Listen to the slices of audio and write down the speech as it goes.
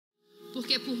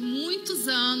Porque por muitos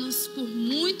anos, por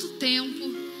muito tempo,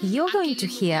 you're going to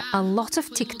hear a lot of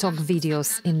TikTok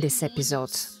videos in this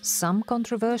episode, some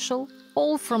controversial,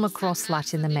 all from across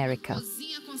Latin America.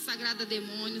 Cozinha consagrada a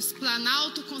demônios,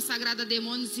 Planalto consagrado a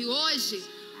demônios e hoje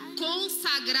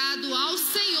consagrado ao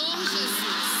Senhor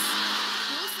Jesus.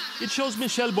 It shows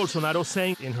Michelle Bolsonaro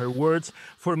saying, in her words,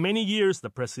 for many years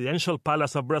the presidential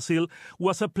palace of Brazil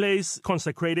was a place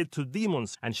consecrated to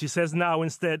demons. And she says now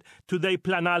instead, today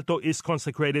Planalto is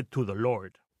consecrated to the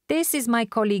Lord. This is my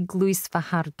colleague Luis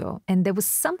Fajardo, and there was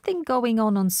something going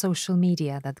on social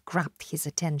media that grabbed his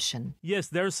attention. Yes,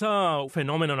 there's a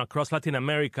phenomenon across Latin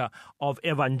America of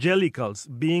evangelicals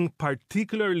being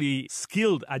particularly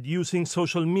skilled at using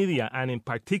social media, and in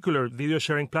particular video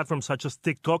sharing platforms such as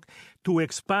TikTok, to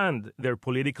expand their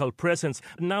political presence.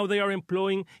 Now they are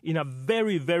employing in a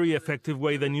very, very effective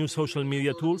way the new social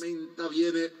media tools.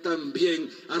 Viene también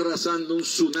arrasando un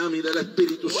tsunami del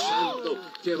Espíritu Santo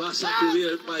que va a sacudir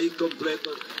el país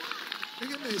completo.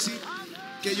 Déjenme decir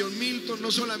que John Milton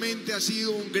no solamente ha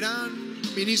sido un gran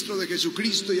ministro de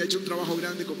Jesucristo y ha hecho un trabajo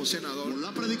grande como senador. Por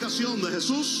la predicación de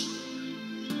Jesús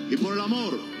y por el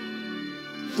amor.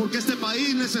 Porque este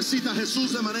país necesita a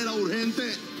Jesús de manera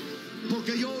urgente.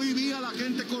 Porque yo hoy vi a la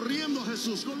gente corriendo a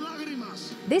Jesús con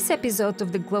lágrimas. This episode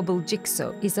of The Global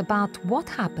Jigsaw is about what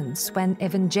happens when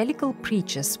evangelical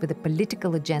preachers with a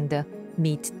political agenda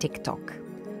meet TikTok.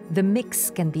 The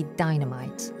mix can be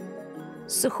dynamite.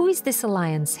 So who is this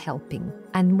alliance helping,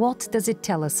 and what does it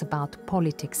tell us about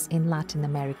politics in Latin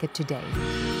America today?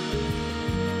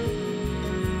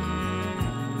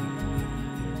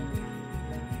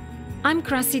 I'm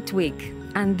Krassi Twigg,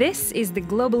 and this is The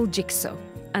Global Jigsaw,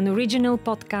 an original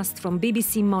podcast from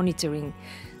BBC Monitoring,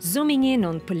 zooming in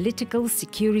on political,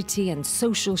 security and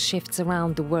social shifts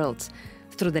around the world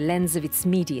through the lens of its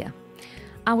media.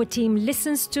 Our team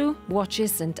listens to,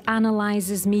 watches and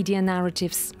analyzes media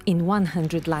narratives in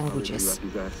 100 languages.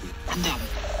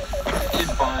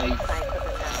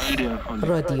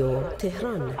 Radio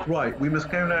Tehran. Right, we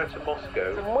must go now to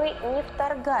Moscow. Мы не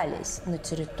вторгались на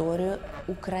территорию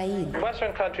Украины.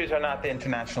 Western countries are not the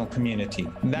international community.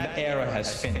 That era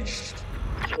has finished.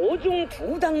 I mean,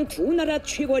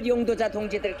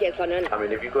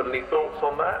 have you got any thoughts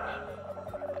on that?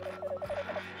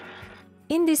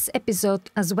 In this episode,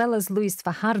 as well as Luis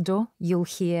Fajardo, you'll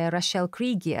hear Rachel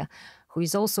Krieger, who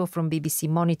is also from BBC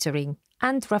Monitoring,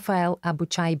 and Rafael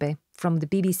Abuchaibe from the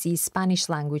BBC Spanish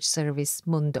language service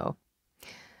Mundo.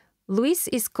 Luis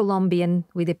is Colombian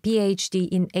with a PhD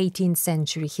in 18th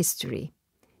century history.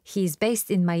 He is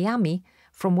based in Miami,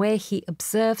 from where he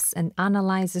observes and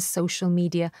analyzes social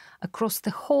media across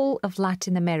the whole of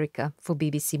Latin America for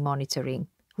BBC Monitoring,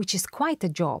 which is quite a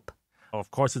job. Of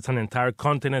course, it's an entire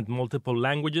continent, multiple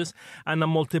languages, and a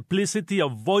multiplicity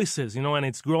of voices, and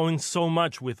it's growing so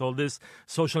much with all this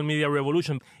social media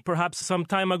revolution. Perhaps some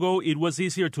time ago, it was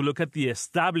easier to look at the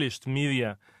established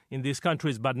media in these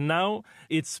countries, but now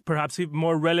it's perhaps even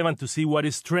more relevant to see what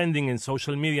is trending in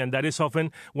social media, and that is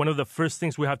often one of the first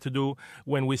things we have to do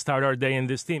when we start our day in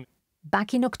this team.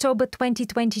 Back in October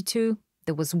 2022,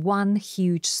 there was one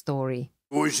huge story.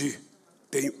 Hoje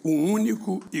tem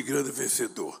único e grande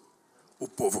vencedor. O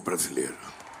povo brasileiro.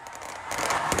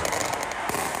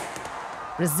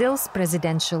 Brazil's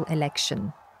presidential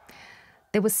election.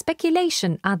 There was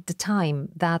speculation at the time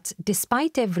that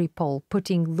despite every poll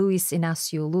putting Luiz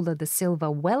Inácio Lula da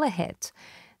Silva well ahead,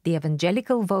 the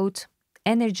evangelical vote,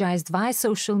 energized via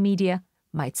social media,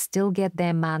 might still get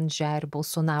their man Jair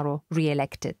Bolsonaro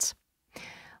re-elected.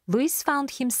 Luis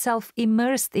found himself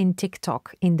immersed in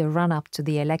TikTok in the run-up to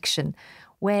the election,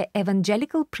 where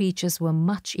evangelical preachers were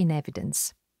much in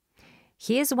evidence.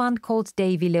 Here's one called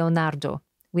Davy Leonardo,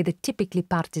 with a typically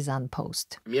partisan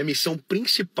post. Minha missão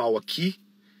principal aqui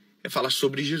é falar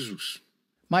sobre Jesus.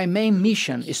 My main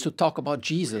mission is to talk about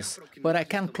Jesus, but I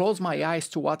can't close my eyes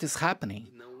to what is happening.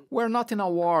 We're not in a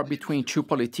war between two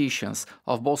politicians,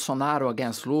 of Bolsonaro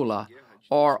against Lula,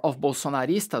 or of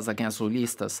Bolsonaristas against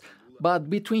Lulistas, but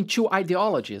between two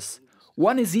ideologies.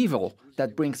 One is evil,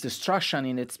 that brings destruction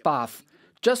in its path.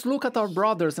 Just look at our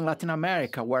brothers in Latin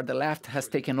America, where the left has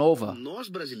taken over. Nós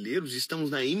brasileiros estamos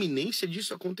na iminência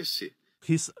disso acontecer.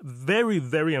 He's very,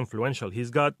 very influential. He's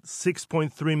got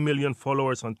 6.3 million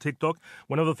followers on TikTok.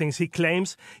 One of the things he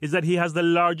claims is that he has the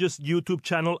largest YouTube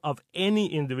channel of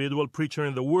any individual preacher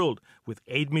in the world, with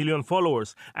 8 million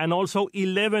followers, and also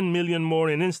 11 million more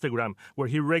in Instagram, where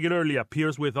he regularly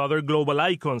appears with other global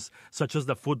icons, such as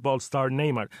the football star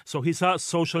Neymar. So he's a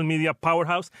social media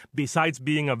powerhouse, besides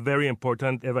being a very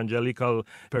important evangelical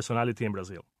personality in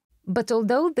Brazil. But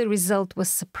although the result was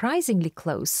surprisingly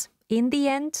close, in the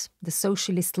end, the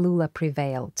socialist Lula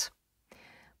prevailed.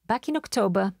 back in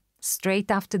October,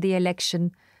 straight after the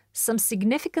election, some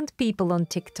significant people on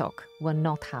TikTok were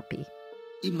not happy.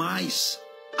 E mais,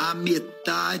 a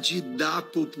metade da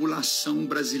população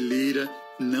brasileira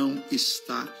não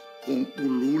está com o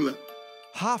Lula.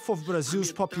 Half of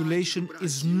Brazil's population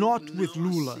is not with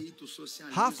Lula.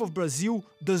 Half of Brazil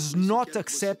does not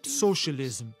accept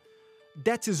socialism.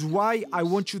 That is why I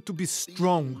want you to be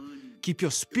strong. Keep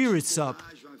your spirits up.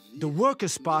 The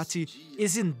Workers' Party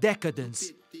is in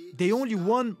decadence. They only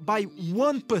won by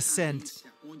 1%.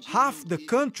 Half the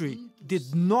country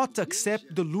did not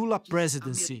accept the Lula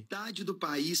presidency. Metade do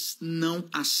país não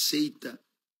aceita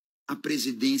a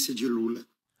presidência de Lula.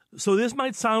 So this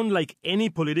might sound like any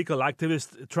political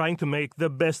activist trying to make the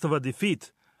best of a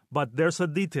defeat. But there's a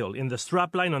detail. In the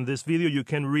strapline on this video, you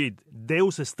can read,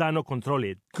 Deus está no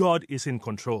controle. God is in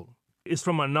control. It's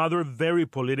from another very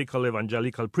political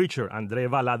evangelical preacher, André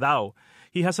Valadão.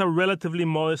 He has a relatively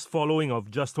modest following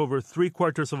of just over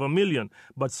 750,000,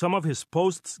 but some of his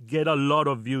posts get a lot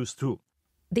of views too.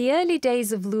 The early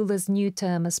days of Lula's new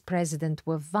term as president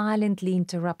were violently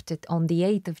interrupted on the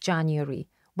 8th of January,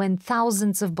 when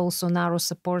thousands of Bolsonaro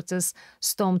supporters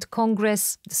stormed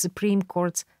Congress, the Supreme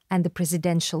Court, and the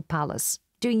presidential palace,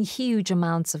 doing huge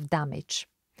amounts of damage.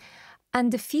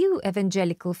 And a few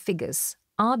evangelical figures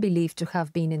are believed to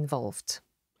have been involved.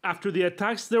 After the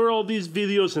attacks, there were all these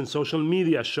videos in social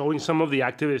media showing some of the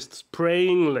activists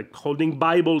praying, like holding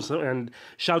Bibles and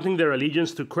shouting their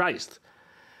allegiance to Christ.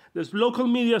 The local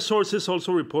media sources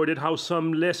also reported how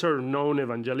some lesser-known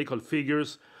evangelical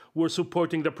figures were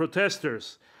supporting the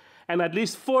protesters, and at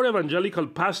least 4 evangelical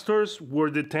pastors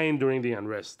were detained during the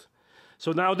unrest.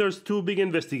 So now there's 2 big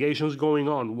investigations going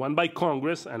on, one by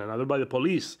Congress and another by the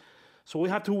police. So we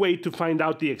have to wait to find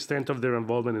out the extent of their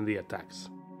involvement in the attacks.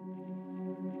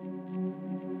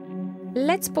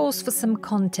 Let's pause for some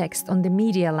context on the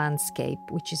media landscape,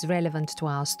 which is relevant to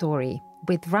our story,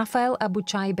 with Rafael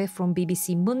Abuchaibe from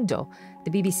BBC Mundo,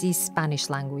 the BBC's Spanish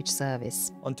language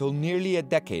service. Until nearly a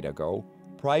decade ago,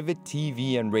 private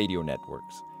TV and radio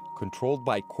networks, controlled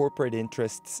by corporate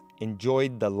interests,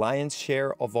 enjoyed the lion's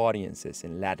share of audiences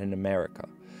in Latin America,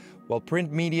 while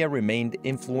print media remained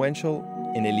influential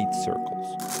in elite circles.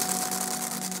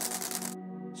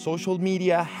 Social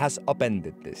media has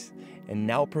upended this and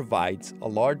now provides a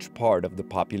large part of the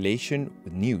population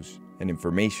with news and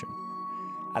information.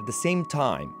 At the same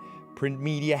time, print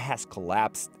media has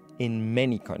collapsed in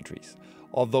many countries,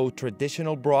 although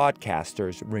traditional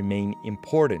broadcasters remain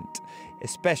important,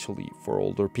 especially for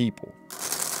older people.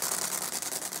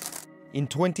 In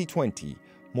 2020,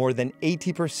 more than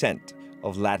 80%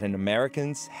 of Latin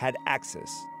Americans had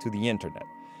access to the internet.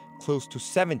 Close to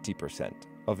 70%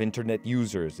 of internet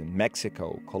users in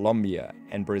Mexico, Colombia,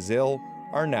 and Brazil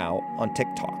are now on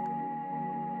TikTok.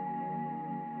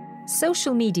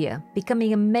 Social media,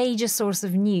 becoming a major source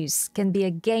of news, can be a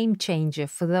game changer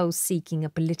for those seeking a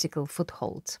political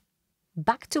foothold.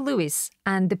 Back to Luis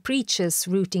and the preachers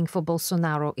rooting for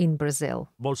Bolsonaro in Brazil.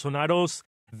 Bolsonaro's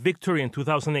victory in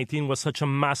 2018 was such a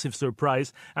massive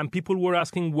surprise, and people were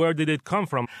asking where did it come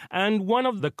from. And one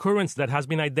of the currents that has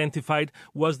been identified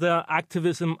was the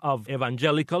activism of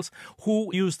evangelicals who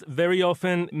used very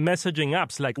often messaging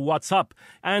apps like WhatsApp.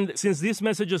 And since these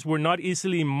messages were not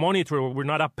easily monitored or were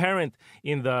not apparent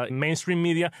in the mainstream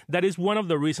media, that is one of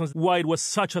the reasons why it was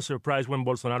such a surprise when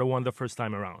Bolsonaro won the first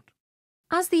time around.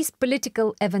 As these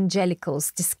political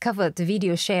evangelicals discovered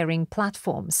video sharing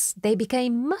platforms, they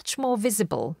became much more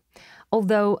visible,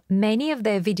 although many of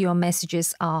their video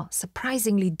messages are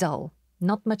surprisingly dull,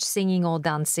 not much singing or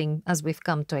dancing as we've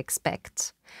come to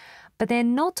expect. But they're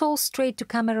not all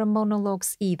straight-to-camera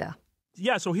monologues either.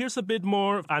 Yeah, so here's a bit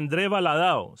more of André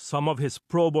Valadão. Some of his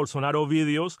pro-Bolsonaro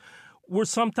videos were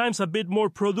sometimes a bit more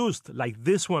produced, like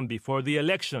this one before the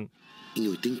election. Em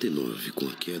 89, com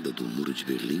a queda do Muro de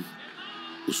Berlim,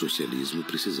 o socialismo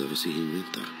precisava se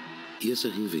reinventar. E essa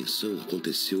reinvenção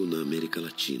aconteceu na América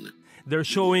Latina. They're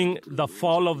showing the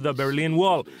fall of the Berlin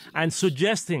Wall and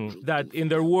suggesting that, in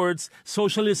their words,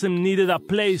 socialism needed a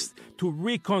place to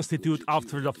reconstitute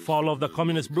after the fall of the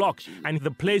communist bloc. And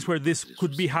the place where this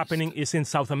could be happening is in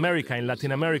South America, in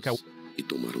Latin America. E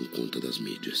tomaram conta das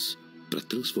mídias para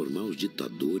transformar os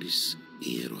ditadores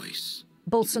em heróis.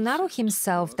 Bolsonaro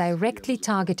himself directly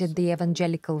targeted the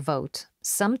evangelical vote,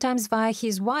 sometimes via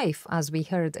his wife, as we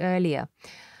heard earlier.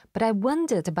 But I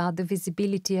wondered about the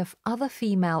visibility of other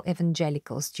female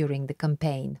evangelicals during the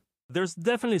campaign. There's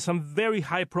definitely some very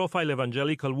high-profile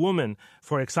evangelical women.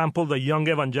 For example, the young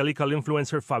evangelical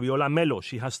influencer Fabiola Melo.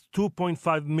 She has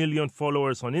 2.5 million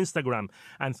followers on Instagram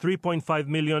and 3.5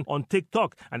 million on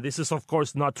TikTok. And this is, of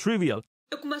course, not trivial.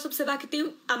 Eu começo a observar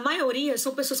que a maioria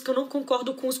são pessoas que eu não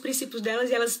concordo com os princípios delas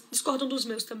e elas discordam dos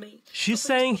meus também. She's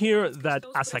saying here that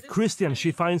as a Christian,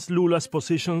 she finds Lula's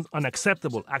position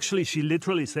unacceptable. Actually, she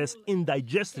literally says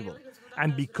indigestible.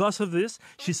 And because of this,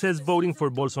 she says voting for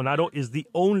Bolsonaro is the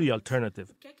only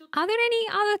alternative. Are there any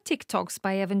other TikToks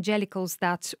by evangelicals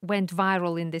that went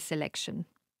viral in this election?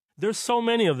 There's so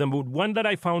many of them, but one that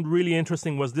I found really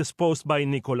interesting was this post by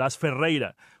Nicolás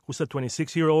Ferreira, who's a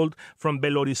 26-year-old from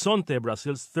Belo Horizonte,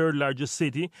 Brazil's third largest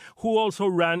city, who also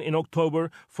ran in October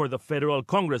for the Federal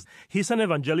Congress. He's an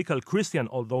evangelical Christian,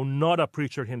 although not a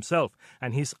preacher himself,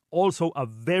 and he's also a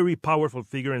very powerful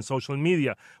figure in social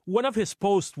media. One of his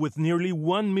posts with nearly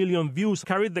 1 million views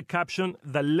carried the caption,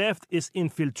 "The left is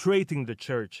infiltrating the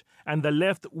church," and the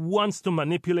left wants to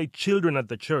manipulate children at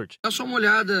the church. Dá só uma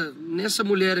olhada nessa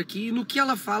mulher aqui, no que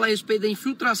ela fala a respeito da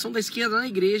infiltração da esquerda na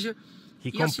igreja.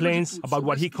 He complains about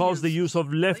what he calls the use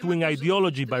of left-wing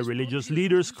ideology by religious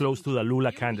leaders close to the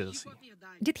Lula candidacy.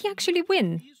 Did he actually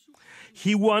win?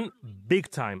 He won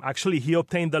big time. Actually, he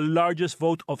obtained the largest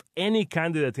vote of any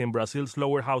candidate in Brazil's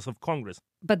lower house of Congress.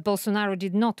 But Bolsonaro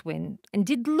did not win. And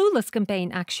did Lula's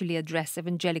campaign actually address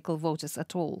evangelical voters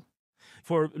at all?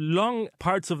 For long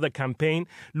parts of the campaign,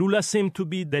 Lula seemed to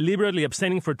be deliberately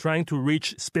abstaining from trying to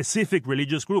reach specific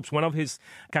religious groups. One of his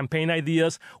campaign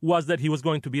ideas was that he was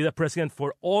going to be the president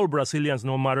for all Brazilians,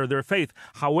 no matter their faith.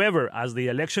 However, as the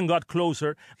election got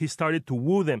closer, he started to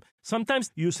woo them,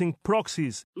 sometimes using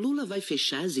proxies. Lula vai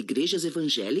fechar as igrejas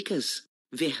evangélicas?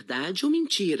 Verdade ou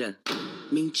mentira?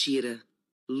 Mentira.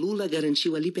 Lula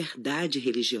garantiu a liberdade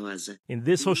religiosa. In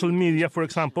this social media, for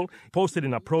example, posted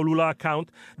in a pro-Lula account,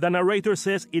 the narrator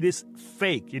says it is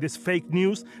fake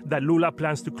news that Lula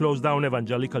plans to close down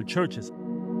evangelical churches.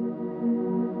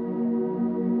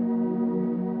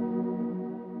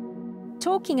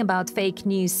 Talking about fake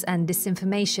news and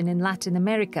disinformation in Latin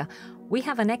America, we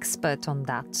have an expert on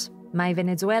that, my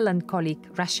Venezuelan colleague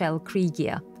Rachel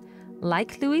Krieger.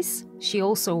 Like Luis, she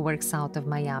also works out of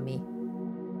Miami.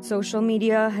 Social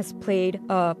media has played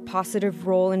a positive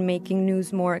role in making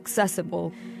news more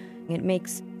accessible. It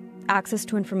makes access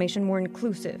to information more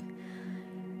inclusive.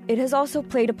 It has also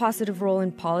played a positive role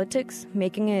in politics,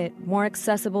 making it more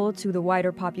accessible to the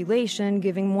wider population,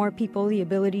 giving more people the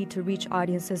ability to reach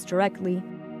audiences directly.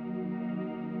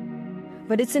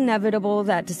 But it's inevitable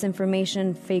that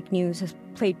disinformation, fake news, has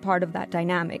played part of that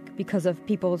dynamic because of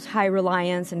people's high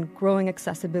reliance and growing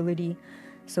accessibility.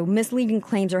 So misleading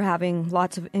claims are having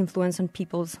lots of influence on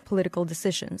people's political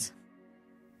decisions.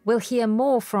 We'll hear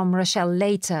more from Rachel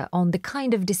later on the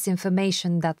kind of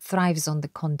disinformation that thrives on the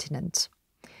continent.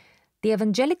 The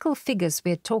evangelical figures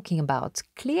we're talking about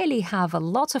clearly have a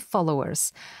lot of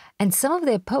followers, and some of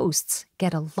their posts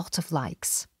get a lot of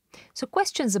likes. So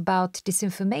questions about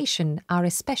disinformation are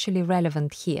especially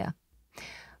relevant here.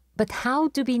 But how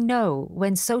do we know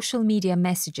when social media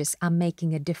messages are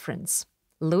making a difference?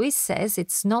 Luis says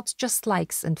it's not just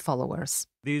likes and followers.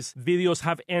 These videos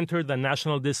have entered the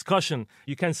national discussion.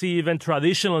 You can see even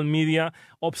traditional media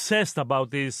obsessed about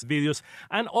these videos.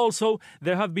 And also,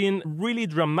 there have been really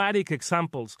dramatic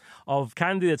examples of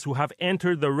candidates who have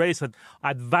entered the race at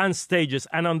advanced stages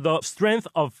and on the strength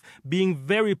of being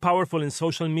very powerful in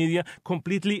social media,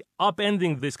 completely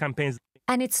upending these campaigns.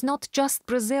 And it's not just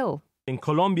Brazil. In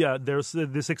Colombia, there's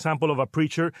this example of a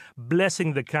preacher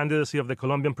blessing the candidacy of the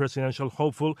Colombian presidential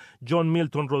hopeful, John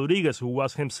Milton Rodriguez, who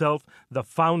was himself the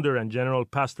founder and general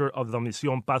pastor of the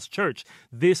Misión Paz Church.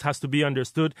 This has to be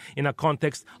understood in a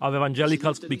context of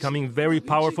evangelicals becoming very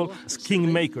powerful as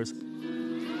kingmakers.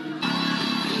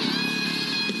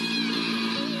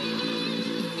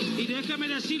 Y déjame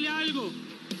decirle algo,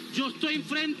 yo estoy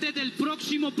enfrente del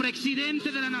próximo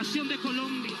presidente de la nación de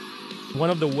Colombia. One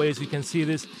of the ways you can see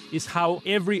this is how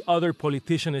every other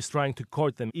politician is trying to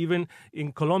court them. Even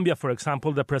in Colombia, for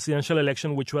example, the presidential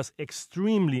election, which was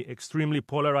extremely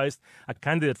polarized, a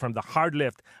candidate from the hard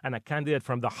left and a candidate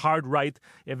from the hard right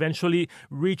eventually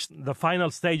reached the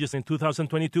final stages in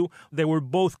 2022. They were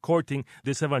both courting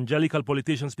these evangelical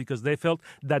politicians because they felt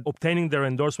that obtaining their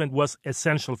endorsement was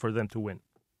essential for them to win.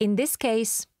 In this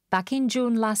case, back in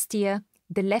June last year,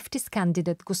 the leftist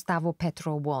candidate Gustavo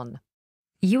Petro won.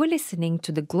 You are listening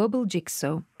to The Global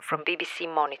Jigsaw from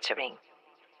BBC Monitoring.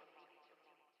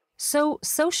 So,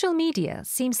 social media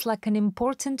seems like an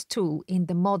important tool in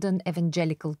the modern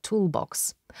evangelical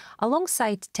toolbox,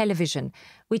 alongside television,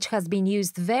 which has been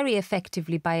used very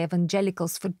effectively by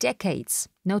evangelicals for decades,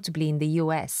 notably in the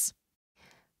US.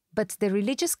 But the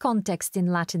religious context in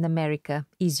Latin America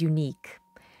is unique.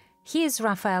 Here's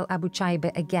Rafael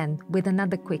Abuchaibe again with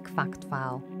another quick fact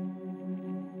file.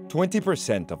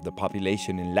 20% of the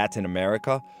population in Latin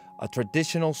America a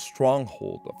traditional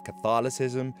stronghold of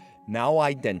Catholicism now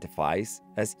identifies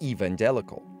as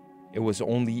evangelical. It was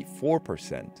only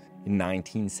 4% in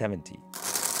 1970.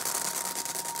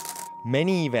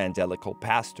 Many evangelical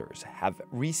pastors have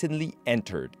recently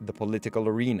entered the political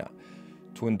arena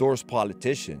to endorse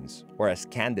politicians or as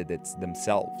candidates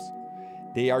themselves.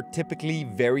 They are typically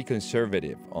very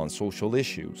conservative on social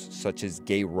issues such as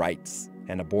gay rights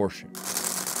and abortion.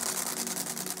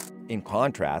 In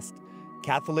contrast,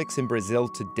 Catholics in Brazil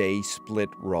today split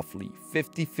roughly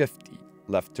 50-50,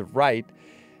 left to right,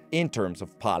 in terms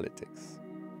of politics.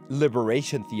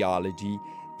 Liberation theology,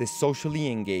 the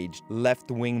socially engaged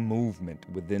left-wing movement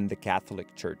within the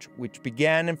Catholic Church, which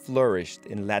began and flourished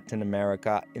in Latin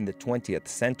America in the 20th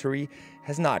century,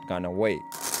 has not gone away.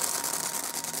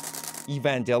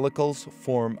 Evangelicals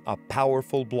form a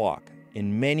powerful bloc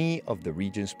in many of the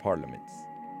region's parliaments,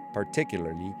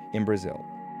 particularly in Brazil.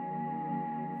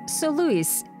 So,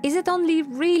 Luis, is it only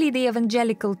really the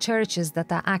evangelical churches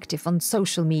that are active on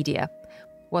social media?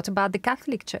 What about the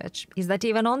Catholic Church? Is that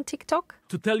even on TikTok?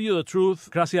 To tell you the truth,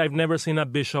 Krassi, I've never seen a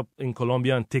bishop in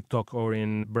Colombia on TikTok or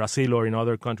in Brazil or in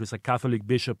other countries, a Catholic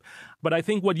bishop. But I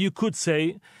think what you could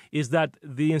say is that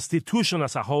the institution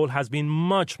as a whole has been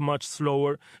much, much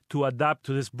slower to adapt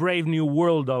to this brave new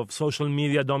world of social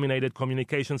media-dominated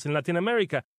communications in Latin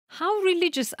America. How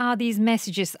religious are these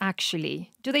messages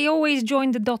actually? Do they always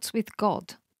join the dots with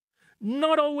God?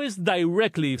 Not always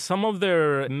directly. Some of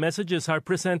their messages are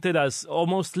presented as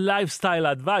almost lifestyle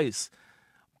advice.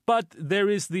 But there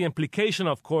is the implication,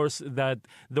 of course, that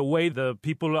the way the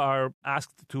people are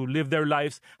asked to live their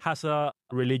lives has a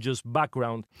religious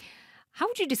background. How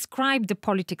would you describe the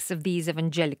politics of these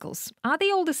evangelicals? Are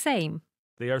they all the same?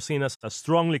 They are seen as a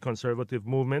strongly conservative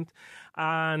movement,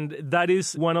 and that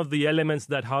is one of the elements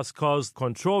that has caused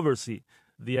controversy.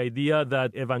 The idea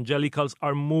that evangelicals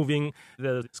are moving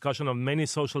the discussion of many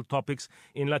social topics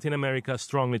in Latin America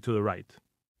strongly to the right.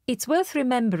 It's worth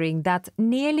remembering that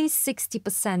nearly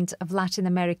 60% of Latin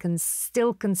Americans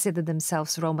still consider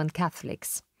themselves Roman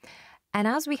Catholics. And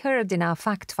as we heard in our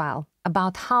fact file,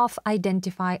 about half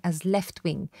identify as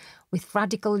left-wing, with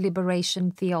radical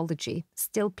liberation theology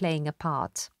still playing a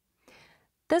part.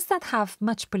 Does that have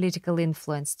much political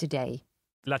influence today?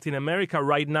 Latin America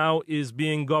right now is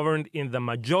being governed in the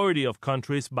majority of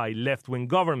countries by left-wing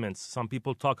governments. Some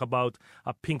people talk about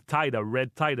a pink tide, a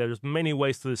red tide. There's many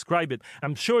ways to describe it.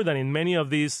 I'm sure that in many of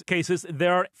these cases,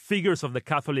 there are figures of the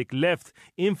Catholic left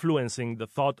influencing the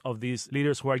thought of these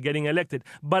leaders who are getting elected.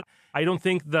 But I don't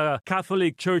think the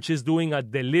Catholic Church is doing a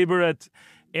deliberate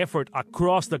effort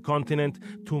across the continent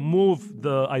to move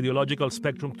the ideological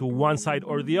spectrum to one side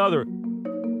or the other.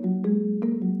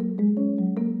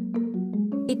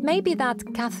 It may be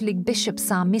that Catholic bishops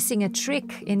are missing a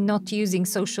trick in not using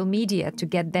social media to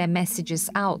get their messages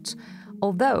out,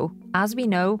 although, as we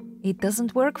know, it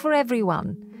doesn't work for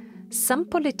everyone. Some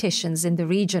politicians in the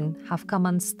region have come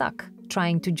unstuck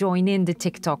trying to join in the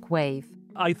TikTok wave.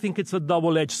 I think it's a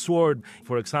double-edged sword.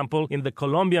 For example, in the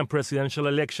Colombian presidential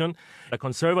election, a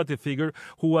conservative figure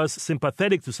who was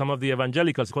sympathetic to some of the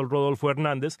evangelicals, called Rodolfo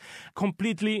Hernández,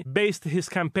 completely based his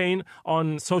campaign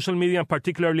on social media and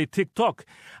particularly TikTok.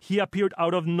 He appeared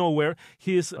out of nowhere.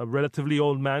 He is a relatively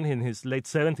old man, in his late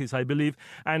 70s, I believe,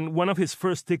 and one of his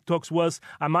first TikToks was,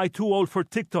 "Am I too old for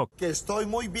TikTok?" Que estoy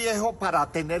muy viejo para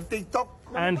tener TikTok.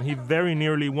 And he very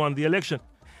nearly won the election.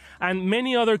 And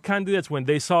many other candidates, when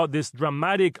they saw this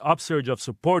dramatic upsurge of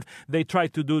support, they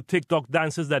tried to do TikTok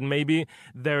dances that maybe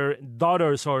their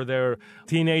daughters or their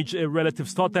teenage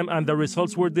relatives taught them, and the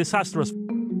results were disastrous.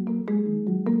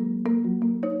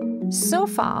 So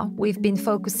far, we've been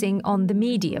focusing on the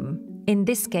medium, in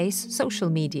this case, social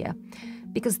media,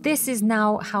 because this is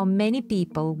now how many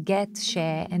people get,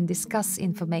 share, and discuss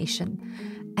information.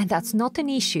 And that's not an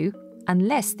issue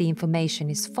unless the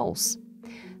information is false.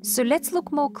 So let's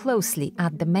look more closely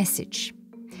at the message.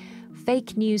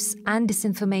 Fake news and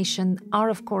disinformation are,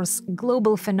 of course,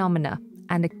 global phenomena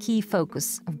and a key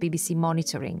focus of BBC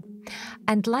monitoring.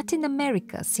 And Latin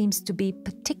America seems to be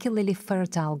particularly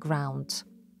fertile ground.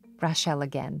 Rachel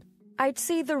again. I'd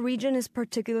say the region is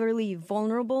particularly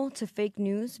vulnerable to fake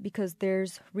news because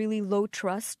there's really low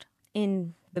trust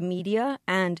in the media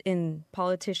and in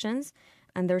politicians,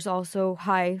 and there's also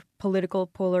high political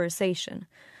polarization.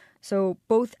 So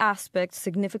both aspects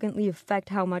significantly affect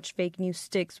how much fake news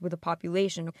sticks with the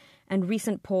population, and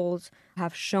recent polls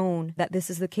have shown that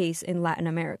this is the case in Latin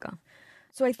America.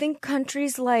 So I think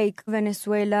countries like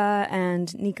Venezuela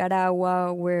and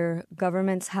Nicaragua, where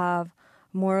governments have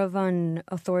more of an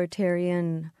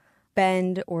authoritarian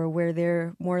bend or where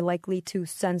they're more likely to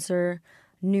censor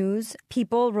news.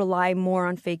 People rely more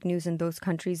on fake news in those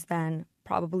countries than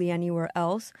probably anywhere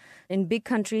else. In big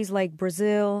countries like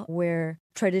Brazil, where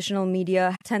traditional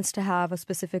media tends to have a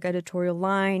specific editorial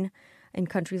line, in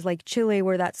countries like Chile,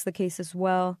 where that's the case as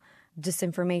well,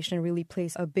 disinformation really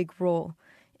plays a big role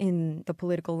in the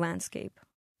political landscape.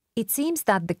 It seems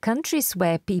that the countries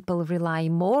where people rely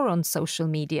more on social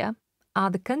media are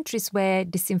the countries where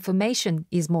disinformation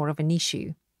is more of an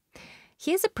issue.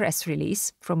 Here's a press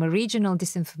release from a regional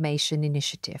disinformation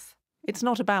initiative. It's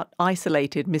not about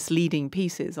isolated, misleading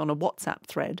pieces on a WhatsApp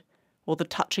thread or the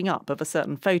touching up of a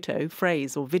certain photo,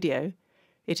 phrase or video.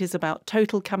 It is about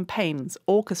total campaigns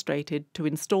orchestrated to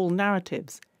install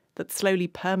narratives that slowly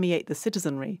permeate the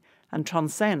citizenry and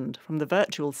transcend from the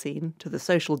virtual scene to the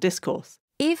social discourse.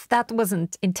 If that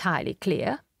wasn't entirely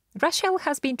clear, Rachel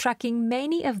has been tracking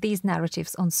many of these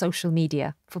narratives on social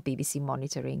media for BBC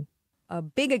Monitoring. A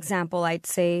big example, I'd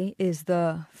say, is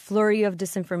the flurry of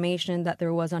disinformation that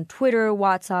there was on Twitter,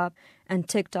 WhatsApp, and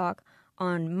TikTok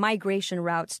on migration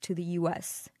routes to the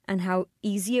US and how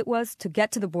easy it was to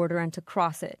get to the border and to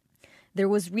cross it. There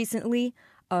was recently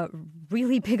a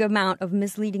really big amount of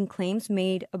misleading claims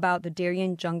made about the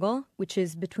Darien Jungle, which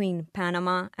is between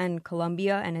Panama and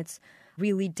Colombia, and it's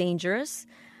really dangerous.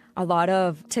 A lot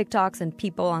of TikToks and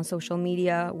people on social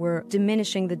media were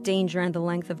diminishing the danger and the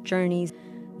length of journeys.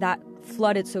 That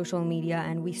flooded social media,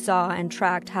 and we saw and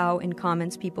tracked how in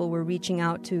comments people were reaching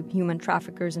out to human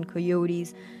traffickers and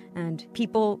coyotes, and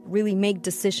people really make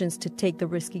decisions to take the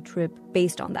risky trip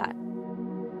based on that.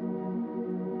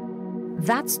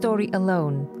 That story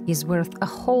alone is worth a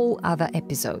whole other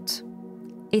episode.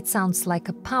 It sounds like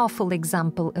a powerful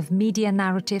example of media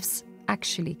narratives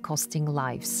actually costing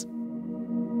lives.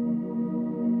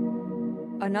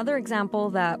 Another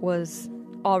example that was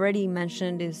already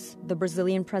mentioned is the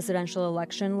Brazilian presidential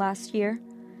election last year.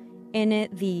 In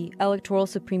it, the Electoral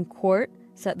Supreme Court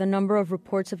said the number of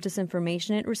reports of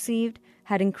disinformation it received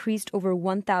had increased over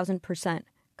 1,000%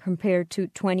 compared to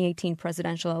 2018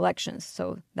 presidential elections.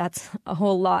 So that's a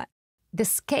whole lot. The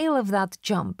scale of that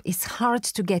jump is hard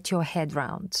to get your head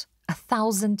round.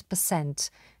 1,000%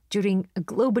 during a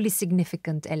globally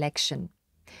significant election.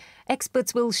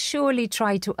 Experts will surely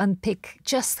try to unpick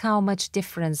just how much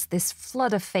difference this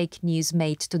flood of fake news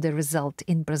made to the result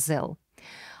in Brazil.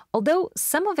 Although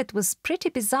some of it was pretty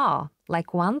bizarre,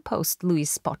 like one post Louis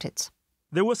spotted.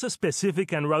 There was a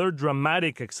specific and rather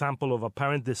dramatic example of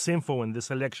apparent disinfo in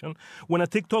this election when a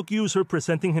TikTok user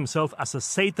presenting himself as a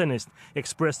Satanist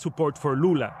expressed support for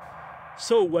Lula.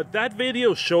 So what that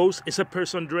video shows is a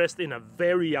person dressed in a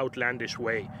very outlandish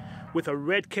way, with a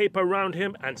red cape around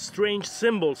him and strange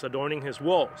symbols adorning his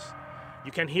walls.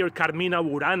 You can hear Carmina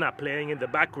Burana playing in the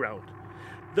background.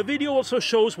 The video also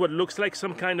shows what looks like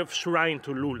some kind of shrine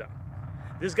to Lula.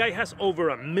 This guy has over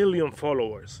 1 million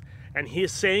followers, and he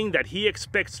is saying that he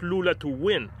expects Lula to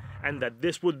win and that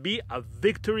this would be a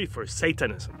victory for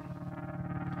Satanism.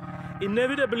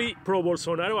 Inevitably,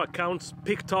 pro-Bolsonaro accounts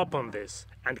picked up on this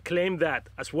and claimed that,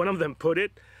 as one of them put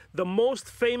it, the most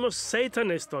famous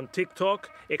Satanist on TikTok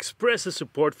expresses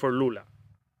support for Lula.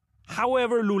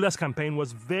 However, Lula's campaign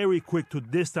was very quick to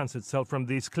distance itself from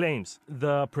these claims.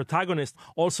 The protagonist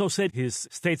also said his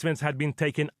statements had been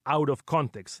taken out of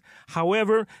context.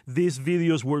 However, these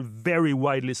videos were very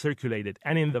widely circulated,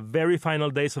 and in the very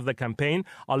final days of the campaign,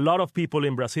 a lot of people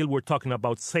in Brazil were talking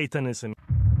about Satanism.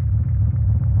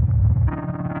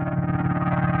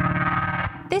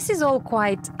 This is all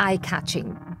quite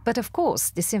eye-catching, but of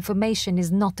course, disinformation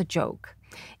is not a joke.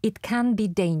 It can be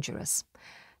dangerous.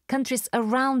 Countries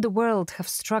around the world have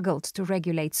struggled to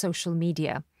regulate social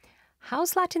media.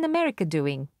 How's Latin America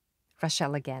doing?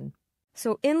 Rachel again.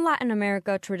 So in Latin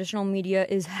America, traditional media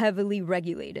is heavily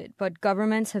regulated, but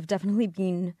governments have definitely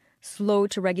been slow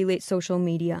to regulate social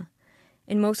media.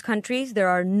 In most countries, there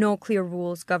are no clear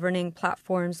rules governing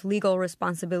platforms' legal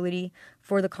responsibility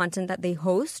for the content that they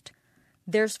host.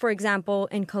 There's, for example,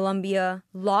 in Colombia,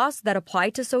 laws that apply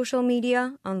to social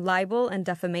media on libel and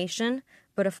defamation,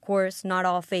 but of course, not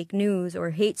all fake news or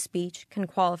hate speech can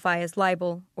qualify as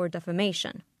libel or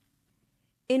defamation.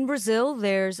 In Brazil,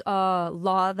 there's a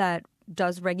law that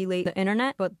does regulate the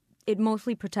internet, but it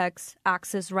mostly protects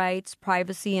access rights,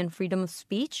 privacy, and freedom of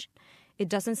speech. It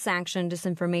doesn't sanction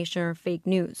disinformation or fake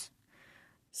news.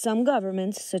 Some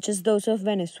governments, such as those of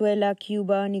Venezuela,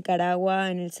 Cuba, Nicaragua,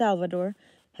 and El Salvador,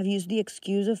 have used the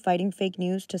excuse of fighting fake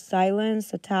news to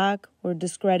silence, attack, or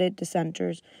discredit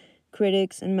dissenters,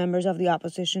 critics, and members of the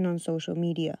opposition on social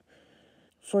media.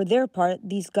 For their part,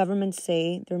 these governments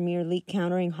say they're merely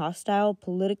countering hostile,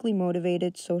 politically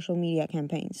motivated social media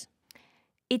campaigns.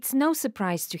 It's no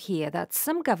surprise to hear that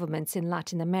some governments in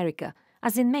Latin America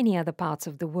as in many other parts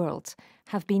of the world,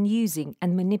 have been using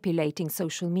and manipulating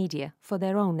social media for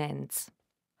their own ends.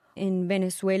 In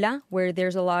Venezuela, where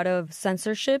there's a lot of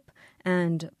censorship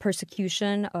and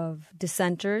persecution of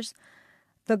dissenters,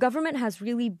 the government has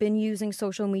really been using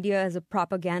social media as a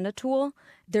propaganda tool.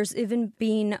 There's even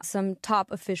been some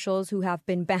top officials who have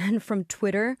been banned from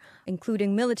Twitter,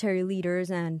 including military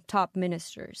leaders and top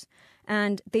ministers.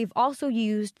 And they've also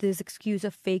used this excuse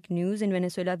of fake news. In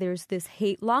Venezuela, there's this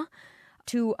hate law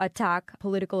to attack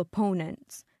political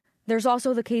opponents. There's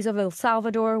also the case of El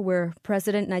Salvador, where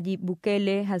President Nayib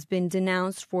Bukele has been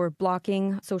denounced for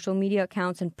blocking social media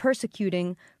accounts and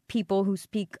persecuting people who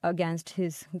speak against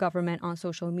his government on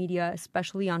social media,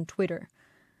 especially on Twitter.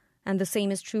 And the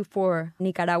same is true for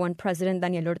Nicaraguan President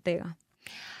Daniel Ortega.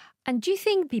 And do you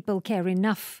think people care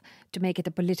enough to make it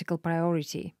a political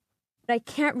priority? I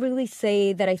can't really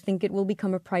say that I think it will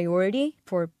become a priority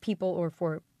for people or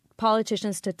for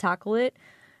politicians to tackle it,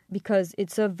 because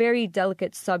it's a very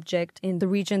delicate subject in the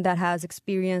region that has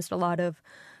experienced a lot of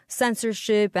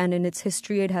censorship, and in its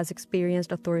history it has experienced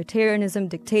authoritarianism,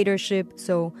 dictatorship.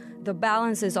 So the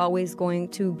balance is always going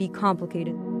to be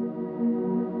complicated.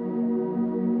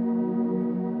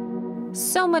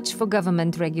 So much for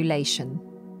government regulation.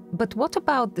 But what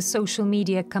about the social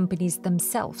media companies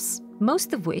themselves,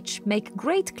 most of which make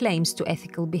great claims to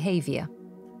ethical behavior?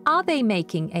 Are they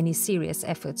making any serious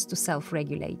efforts to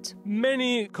self-regulate?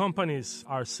 Many companies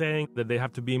are saying that they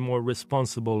have to be more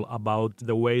responsible about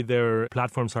the way their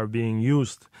platforms are being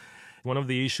used. One of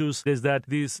the issues is that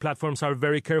these platforms are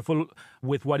very careful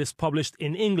with what is published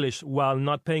in English while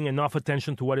not paying enough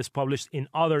attention to what is published in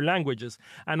other languages.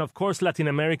 And of course, Latin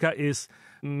America is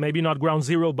maybe not ground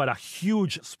zero, but a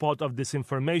huge spot of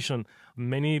disinformation.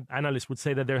 Many analysts would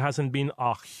say that there hasn't been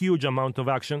a huge amount of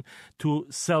action to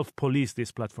self-police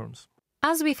these platforms.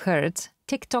 As we've heard,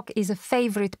 TikTok is a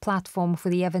favorite platform for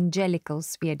the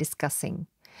evangelicals we are discussing.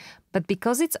 But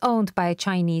because it's owned by a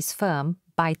Chinese firm,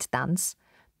 ByteDance,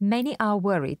 many are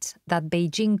worried that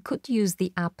Beijing could use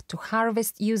the app to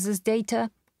harvest users'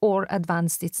 data or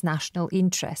advance its national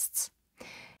interests.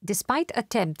 Despite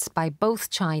attempts by both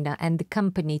China and the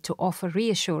company to offer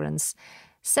reassurance,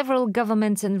 several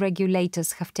governments and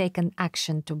regulators have taken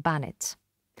action to ban it.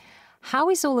 How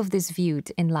is all of this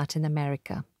viewed in Latin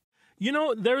America? You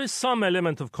know, there is some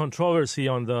element of controversy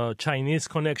on the Chinese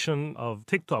connection of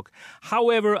TikTok.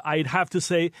 However, I'd have to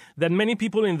say that many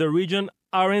people in the region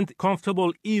aren't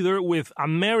comfortable either with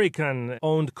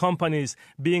American-owned companies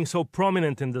being so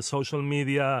prominent in the social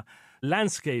media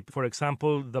landscape. For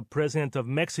example, the president of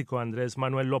Mexico, Andrés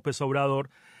Manuel López Obrador,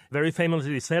 very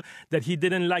famously said that he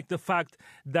didn't like the fact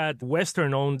that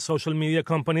Western-owned social media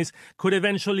companies could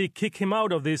eventually kick him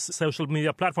out of this social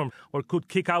media platform or could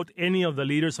kick out any of the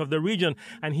leaders of the region.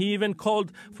 And he even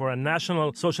called for a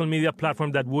national social media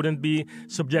platform that wouldn't be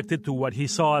subjected to what he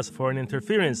saw as foreign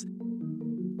interference.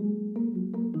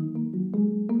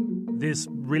 This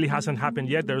really hasn't happened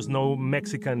yet. There's no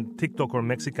Mexican TikTok or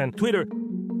Mexican Twitter.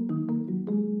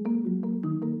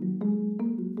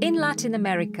 In Latin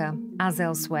America, as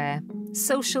elsewhere,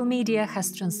 social media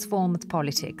has transformed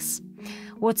politics.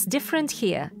 What's different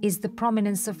here is the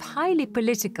prominence of highly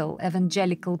political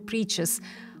evangelical preachers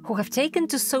who have taken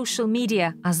to social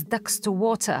media as ducks to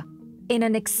water in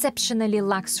an exceptionally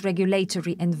lax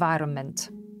regulatory environment.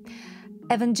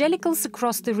 Evangelicals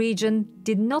across the region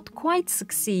did not quite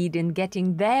succeed in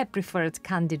getting their preferred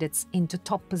candidates into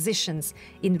top positions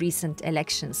in recent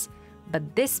elections,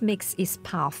 but this mix is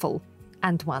powerful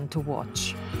and one to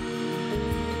watch.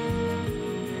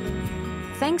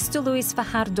 Thanks to Luis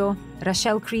Fajardo,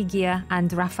 Rachel Kriegier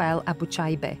and Rafael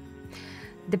Abuchaibe.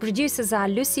 The producers are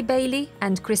Lucy Bailey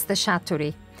and Kriszta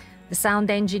Satori. The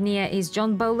sound engineer is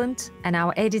John Boland and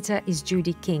our editor is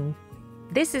Judy King.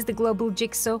 This is The Global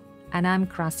Jigsaw and I'm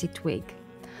Krassi Twigg.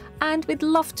 And we'd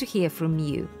love to hear from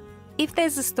you. If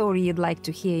there's a story you'd like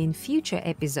to hear in future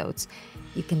episodes,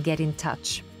 you can get in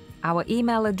touch. Our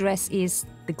email address is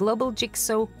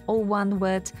theglobaljigsaw, all one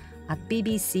word,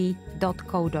 @bbc.co.uk.